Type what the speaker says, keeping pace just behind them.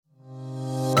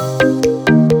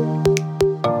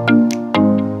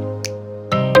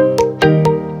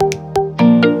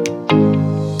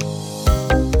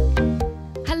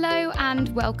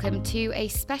welcome to a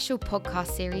special podcast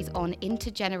series on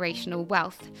intergenerational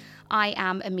wealth. I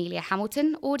am Amelia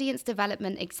Hamilton, Audience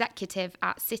Development Executive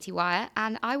at Citywire,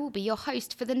 and I will be your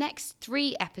host for the next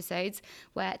 3 episodes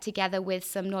where, together with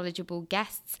some knowledgeable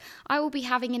guests, I will be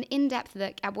having an in-depth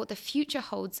look at what the future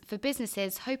holds for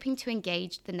businesses hoping to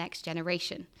engage the next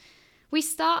generation. We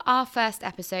start our first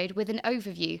episode with an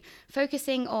overview,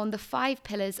 focusing on the 5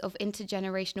 pillars of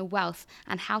intergenerational wealth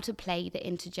and how to play the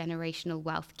intergenerational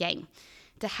wealth game.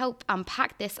 To help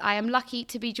unpack this, I am lucky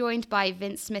to be joined by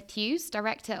Vince Smith-Hughes,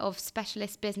 Director of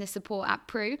Specialist Business Support at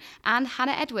Pru, and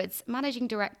Hannah Edwards, Managing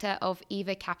Director of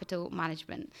Eva Capital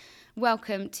Management.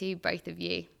 Welcome to both of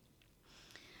you.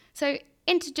 So,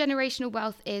 intergenerational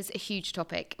wealth is a huge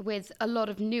topic with a lot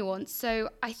of nuance. So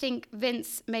I think,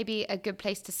 Vince, maybe a good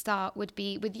place to start would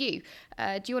be with you.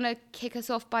 Do you want to kick us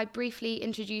off by briefly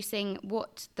introducing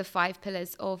what the 5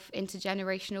 pillars of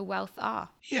intergenerational wealth are?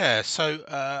 Yeah, so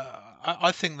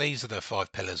I think these are the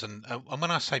 5 pillars, and when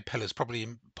I say pillars, probably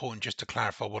important just to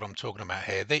clarify what I'm talking about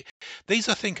here. These,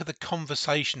 I think, are the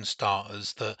conversation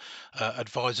starters that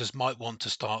advisors might want to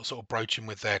start sort of broaching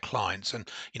with their clients. And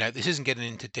this isn't getting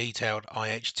into detailed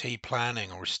IHT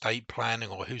planning or estate planning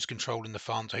or who's controlling the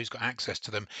funds or who's got access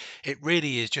to them. It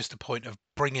really is just a point of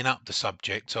bringing up the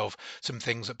subject of some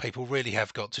things that people really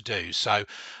have got to do. So,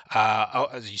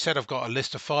 as you said, I've got a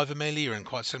list of 5, Amelia, and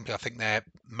quite simply, I think they're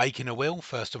making a will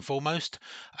first and foremost,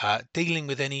 dealing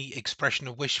with any expression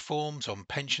of wish forms on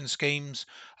pension schemes,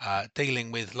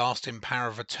 dealing with lasting power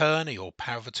of attorney or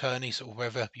power of attorney, sort of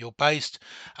wherever you're based,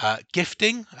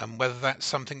 gifting, and whether that's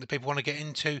something that people want to get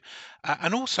into,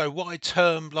 and also what I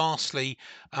term lastly,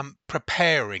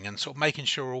 preparing and sort of making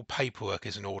sure all paperwork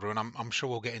is in order. And I'm sure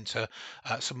we'll get into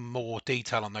some more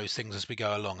detail on those things as we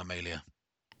go along, Amelia.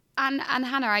 And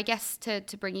Hannah, I guess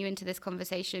to bring you into this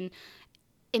conversation,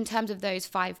 in terms of those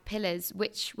 5 pillars,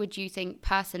 which would you think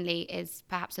personally is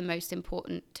perhaps the most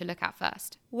important to look at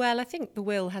first? Well, I think the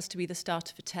will has to be the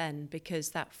starter for 10 because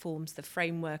that forms the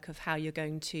framework of how you're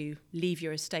going to leave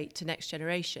your estate to next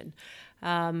generation.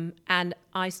 And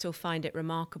I still find it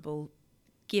remarkable,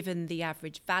 given the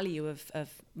average value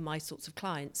of my sorts of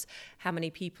clients, how many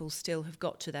people still have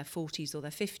got to their 40s or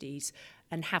their 50s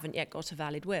and haven't yet got a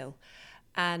valid will.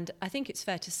 And I think it's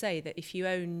fair to say that if you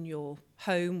own your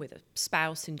home with a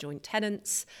spouse in joint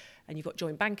tenants and you've got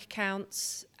joint bank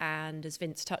accounts and, as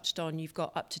Vince touched on, you've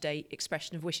got up-to-date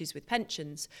expression of wishes with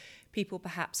pensions, people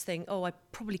perhaps think, oh, I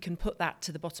probably can put that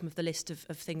to the bottom of the list of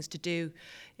things to do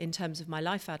in terms of my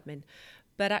life admin.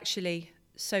 But actually,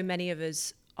 so many of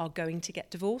us are going to get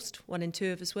divorced. 1 in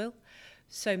 2 of us will.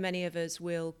 So many of us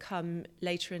will come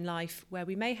later in life where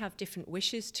we may have different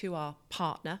wishes to our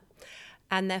partner.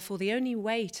 And therefore, the only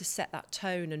way to set that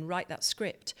tone and write that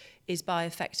script is by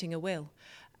effecting a will.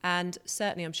 And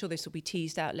certainly, I'm sure this will be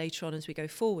teased out later on as we go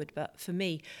forward. But for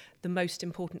me, the most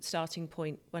important starting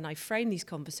point when I frame these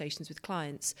conversations with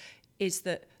clients is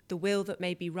that the will that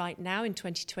may be right now in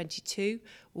 2022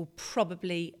 will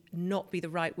probably not be the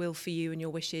right will for you and your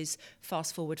wishes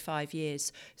fast forward 5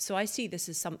 years. So I see this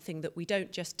as something that we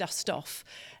don't just dust off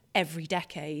every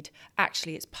decade.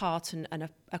 Actually, it's part and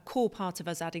a core part of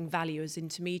us adding value as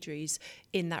intermediaries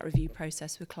in that review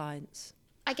process with clients.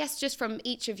 I guess just from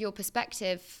each of your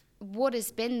perspective, what has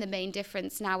been the main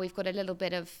difference now we've got a little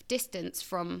bit of distance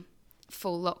from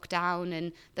full lockdown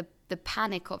and the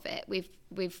panic of it?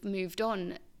 We've moved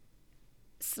on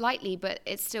slightly, but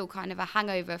it's still kind of a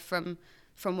hangover from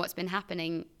what's been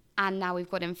happening, and now we've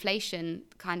got inflation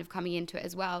kind of coming into it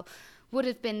as well. What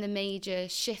have been the major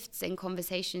shifts in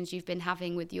conversations you've been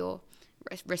having with your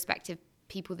respective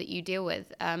people that you deal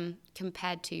with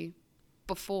compared to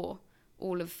before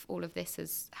all of this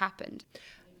has happened?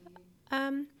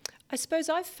 I suppose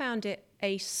I've found it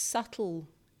a subtle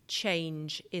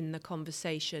change in the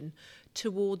conversation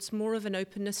towards more of an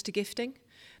openness to gifting,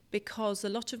 because a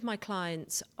lot of my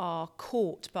clients are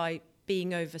caught by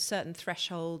being over certain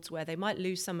thresholds where they might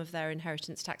lose some of their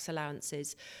inheritance tax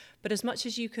allowances. But as much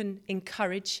as you can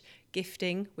encourage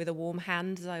gifting with a warm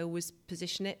hand, as I always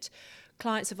position it,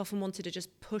 clients have often wanted to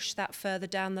just push that further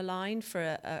down the line for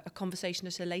a conversation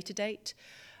at a later date.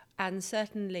 And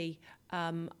certainly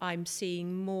I'm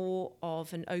seeing more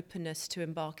of an openness to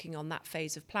embarking on that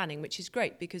phase of planning, which is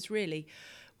great, because really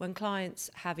when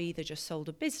clients have either just sold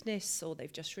a business or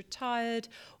they've just retired,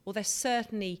 or they're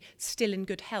certainly still in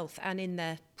good health and in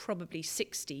their probably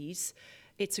 60s,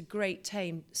 it's a great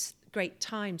time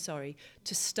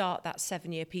to start that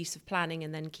 7-year piece of planning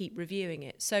and then keep reviewing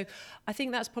it. So I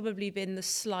think that's probably been the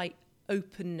slight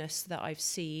openness that I've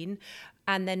seen.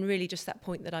 And then really just that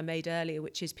point that I made earlier,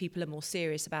 which is people are more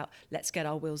serious about let's get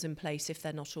our wills in place if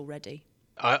they're not already.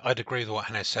 I'd agree with what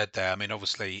Hannah said there. I mean,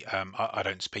 obviously, I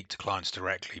don't speak to clients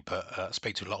directly, but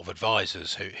speak to a lot of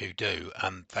advisors who do,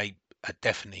 and they are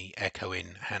definitely echoing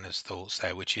Hannah's thoughts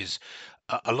there, which is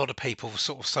a lot of people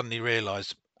sort of suddenly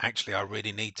realise, actually, I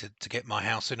really need to get my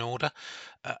house in order.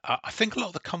 I think a lot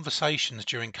of the conversations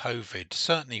during COVID,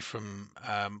 certainly from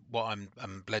what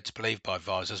I'm led to believe by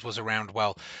advisors, was around,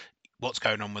 well, what's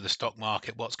going on with the stock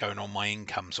market, what's going on with my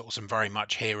income, sort of some very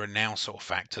much here and now sort of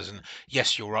factors. And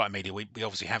yes, you're right, Amelia, we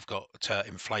obviously have got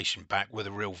inflation back with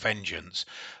a real vengeance.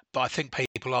 But I think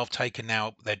people have taken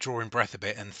now, they're drawing breath a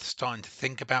bit and starting to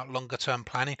think about longer term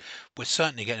planning. We're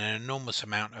certainly getting an enormous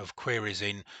amount of queries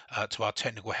in to our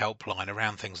technical helpline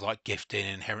around things like gifting,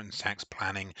 inheritance tax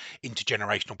planning,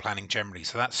 intergenerational planning generally.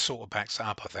 So that sort of backs it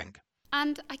up, I think.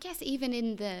 And I guess even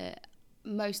in the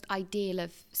most ideal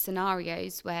of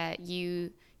scenarios where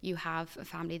you have a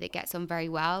family that gets on very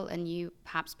well and you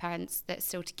perhaps parents that are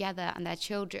still together and their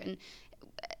children,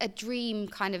 a dream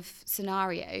kind of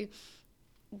scenario,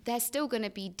 there's still going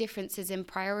to be differences in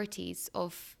priorities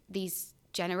of these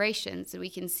generations. So we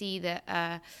can see that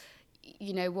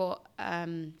what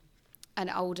an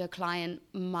older client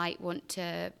might want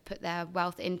to put their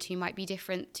wealth into might be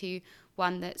different to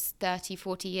one that's 30,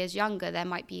 40 years younger. There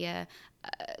might be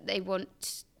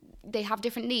they have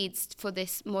different needs for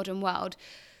this modern world.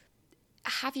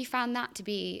 Have you found that to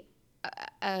be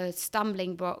a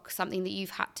stumbling block, something that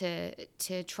you've had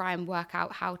to try and work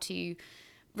out how to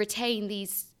retain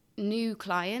these new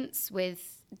clients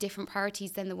with different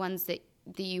priorities than the ones that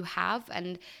you have?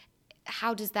 And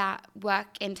how does that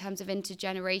work in terms of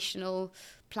intergenerational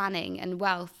planning and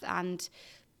wealth? And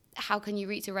how can you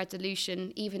reach a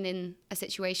resolution even in a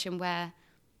situation where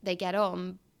they get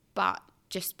on, but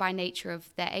just by nature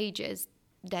of their ages,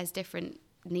 there's different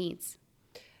needs?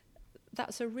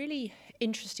 That's a really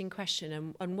interesting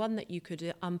question, and one that you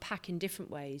could unpack in different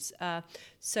ways.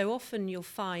 So often you'll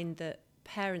find that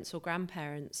parents or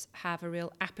grandparents have a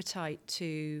real appetite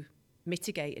to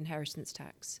mitigate inheritance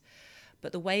tax,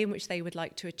 but the way in which they would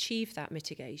like to achieve that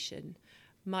mitigation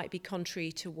might be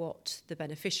contrary to what the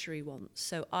beneficiary wants.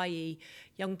 So, i.e.,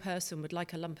 young person would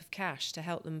like a lump of cash to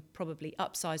help them probably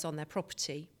upsize on their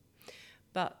property,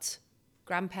 but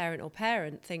grandparent or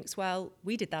parent thinks, well,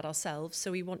 we did that ourselves,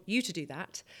 so we want you to do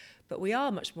that, but we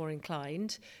are much more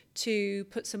inclined to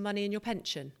put some money in your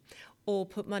pension or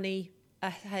put money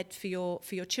ahead for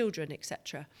your children,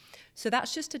 etc. So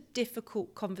that's just a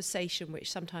difficult conversation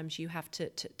which sometimes you have to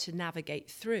navigate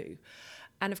through.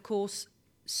 And of course,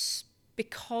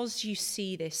 because you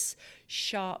see this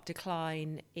sharp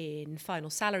decline in final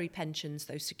salary pensions,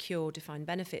 those secure defined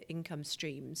benefit income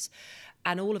streams,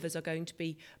 and all of us are going to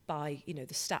be, by the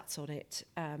stats on it,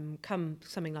 come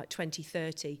something like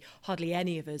 2030, hardly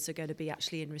any of us are going to be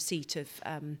actually in receipt of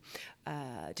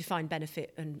defined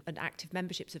benefit and active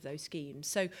memberships of those schemes.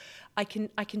 So I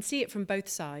can see it from both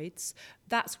sides.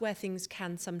 That's where things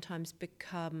can sometimes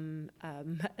become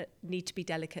need to be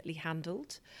delicately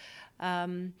handled.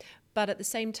 But at the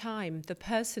same time, the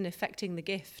person effecting the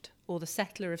gift or the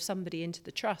settler of somebody into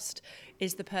the trust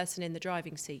is the person in the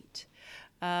driving seat.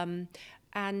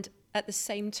 And at the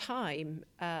same time,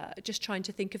 just trying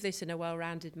to think of this in a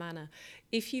well-rounded manner,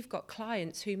 if you've got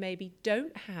clients who maybe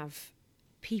don't have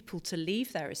people to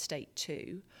leave their estate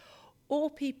to, or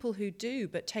people who do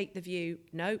but take the view,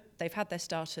 no, they've had their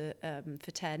starter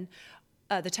for 10,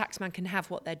 the taxman can have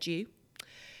what they're due,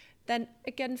 then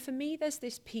again, for me, there's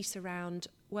this piece around,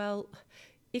 well,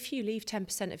 if you leave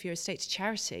 10% of your estate to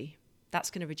charity, that's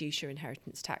going to reduce your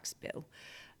inheritance tax bill.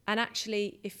 And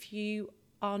actually, if you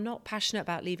are not passionate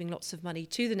about leaving lots of money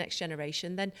to the next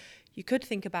generation, then you could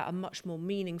think about a much more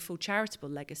meaningful charitable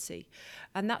legacy.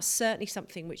 And that's certainly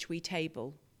something which we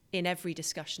table in every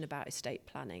discussion about estate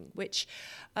planning, which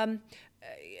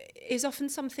is often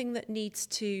something that needs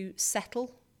to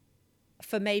settle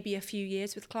for maybe a few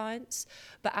years with clients,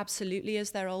 but absolutely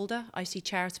as they're older, I see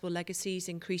charitable legacies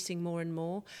increasing more and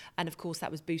more. And of course,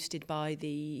 that was boosted by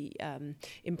the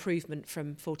improvement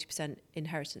from 40%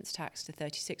 inheritance tax to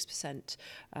 36%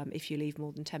 if you leave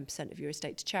more than 10% of your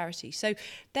estate to charity. So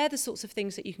they're the sorts of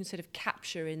things that you can sort of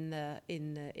capture in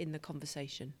the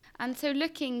conversation. And so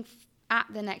looking at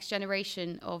the next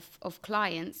generation of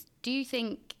clients, do you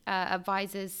think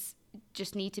advisors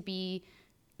just need to be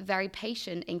very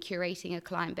patient in curating a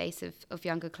client base of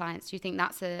younger clients? Do you think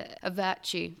that's a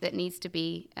virtue that needs to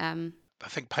be? I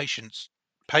think patience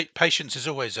is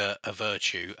always a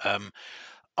virtue.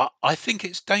 I think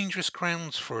it's dangerous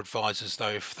grounds for advisors, though,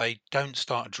 if they don't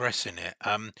start addressing it.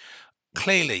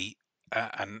 Clearly,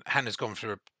 and Hannah's gone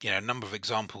through a number of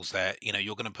examples there.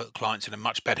 You're going to put clients in a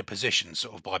much better position,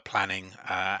 sort of by planning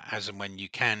as and when you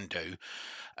can do.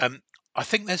 Um, I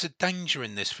think there's a danger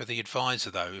in this for the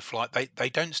advisor though, if like they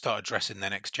don't start addressing their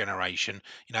next generation,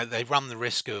 they run the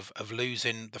risk of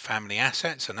losing the family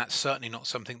assets, and that's certainly not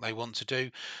something they want to do.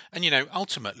 And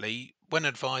ultimately, when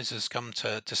advisors come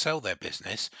to sell their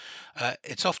business,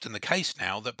 it's often the case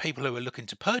now that people who are looking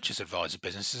to purchase advisor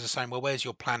businesses are saying, well, where's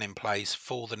your plan in place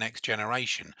for the next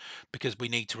generation? Because we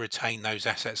need to retain those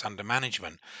assets under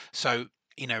management. So,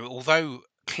 although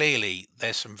clearly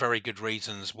there's some very good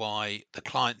reasons why the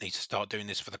client needs to start doing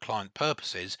this for the client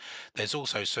purposes, there's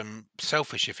also some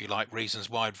selfish, if you like, reasons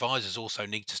why advisors also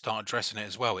need to start addressing it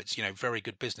as well. It's very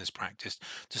good business practice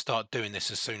to start doing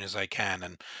this as soon as they can.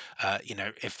 And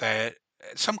if they're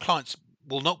some clients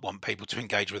will not want people to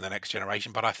engage with the next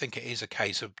generation, but I think it is a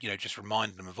case of just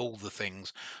reminding them of all the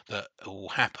things that will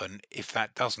happen if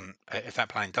that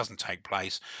planning doesn't take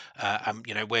place.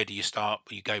 Where do you start?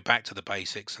 You go back to the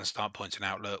basics and start pointing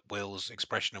out, look, wills,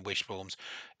 expression of wish forms,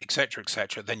 etc.,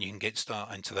 etc. Then you can get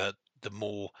start into the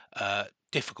more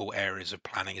difficult areas of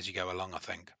planning as you go along, I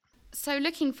think. So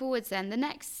looking forwards then, the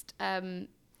next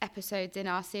episodes in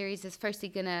our series is firstly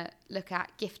going to look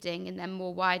at gifting, and then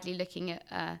more widely looking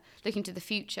to the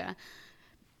future.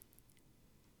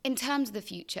 In terms of the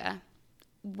future,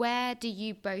 where do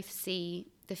you both see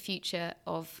the future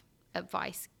of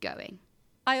advice going?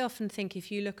 I often think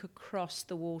if you look across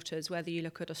the waters, whether you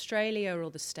look at Australia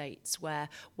or the States, where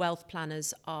wealth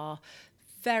planners are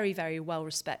very, very well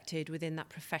respected within that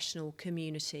professional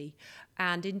community,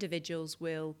 and individuals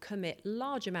will commit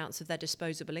large amounts of their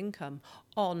disposable income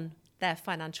on their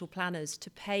financial planners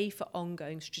to pay for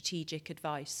ongoing strategic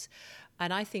advice.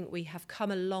 And I think we have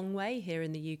come a long way here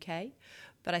in the UK,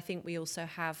 but I think we also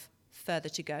have further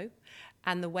to go.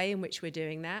 And the way in which we're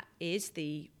doing that is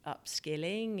the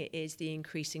upskilling, is the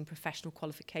increasing professional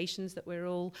qualifications that we're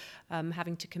all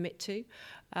having to commit to.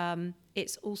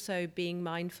 It's also being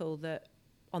mindful that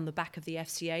on the back of the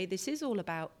FCA, this is all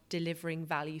about delivering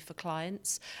value for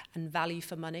clients and value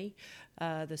for money,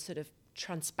 the sort of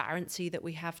transparency that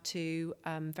we have to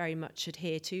very much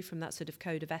adhere to from that sort of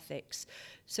code of ethics.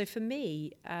 So for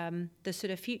me, the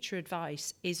sort of future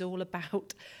advice is all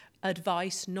about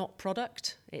advice, not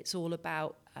product. It's all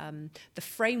about the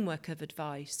framework of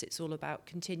advice. It's all about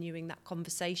continuing that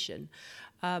conversation,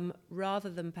 rather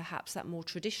than perhaps that more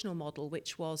traditional model,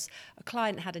 which was a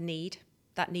client had a need.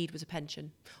 That need was a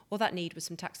pension, or that need was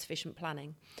some tax-efficient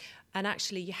planning. And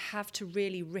actually, you have to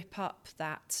really rip up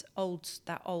that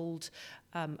old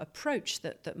approach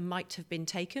that might have been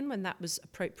taken when that was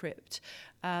appropriate,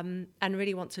 and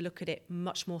really want to look at it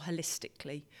much more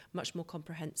holistically, much more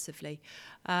comprehensively.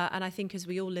 And I think as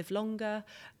we all live longer,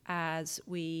 as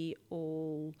we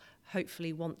all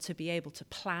hopefully want to be able to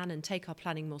plan and take our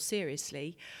planning more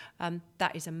seriously,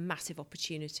 that is a massive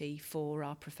opportunity for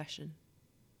our profession.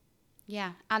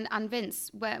 Yeah, and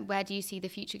Vince, where do you see the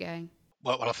future going?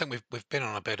 Well, I think we've been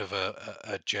on a bit of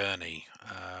a journey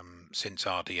since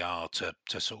RDR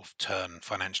to sort of turn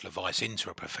financial advice into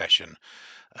a profession,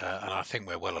 and I think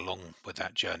we're well along with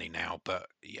that journey now. But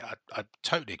yeah, I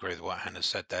totally agree with what Hannah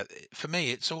said. That for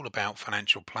me, it's all about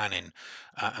financial planning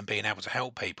and being able to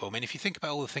help people. I mean, if you think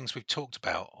about all the things we've talked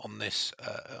about on this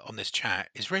chat,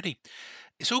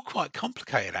 it's all quite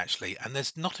complicated actually, and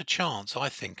there's not a chance, I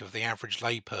think, of the average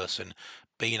layperson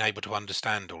being able to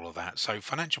understand all of that. So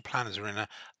financial planners are in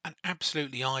an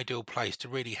absolutely ideal place to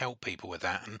really help people with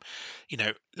that. And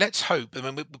let's hope. I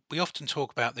mean, we often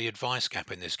talk about the advice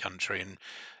gap in this country, and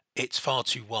it's far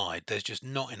too wide. There's just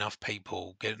not enough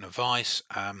people getting advice.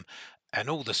 And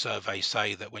all the surveys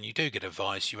say that when you do get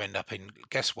advice, you end up in,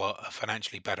 guess what, a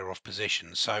financially better off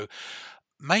position. So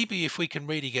maybe if we can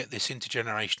really get this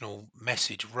intergenerational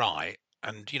message right,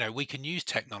 and we can use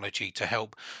technology to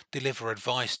help deliver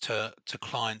advice to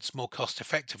clients more cost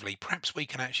effectively, perhaps we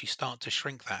can actually start to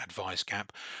shrink that advice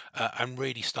gap, and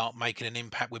really start making an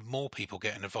impact with more people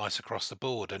getting advice across the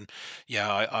board. And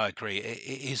yeah, I agree,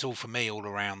 it is all for me all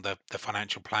around the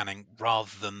financial planning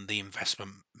rather than the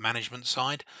investment management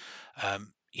side.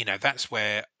 That's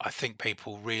where I think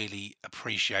people really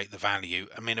appreciate the value.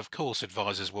 I mean, of course,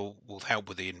 advisors will help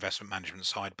with the investment management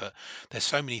side, but there's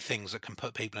so many things that can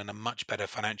put people in a much better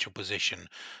financial position.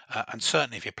 And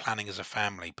certainly, if you're planning as a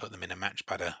family, put them in a much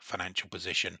better financial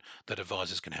position that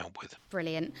advisors can help with.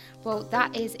 Brilliant. Well,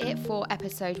 that is it for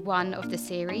episode 1 of the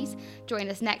series. Join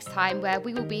us next time where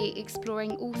we will be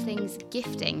exploring all things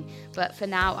gifting. But for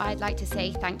now, I'd like to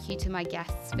say thank you to my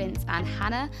guests, Vince and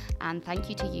Hannah, and thank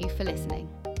you to you for listening.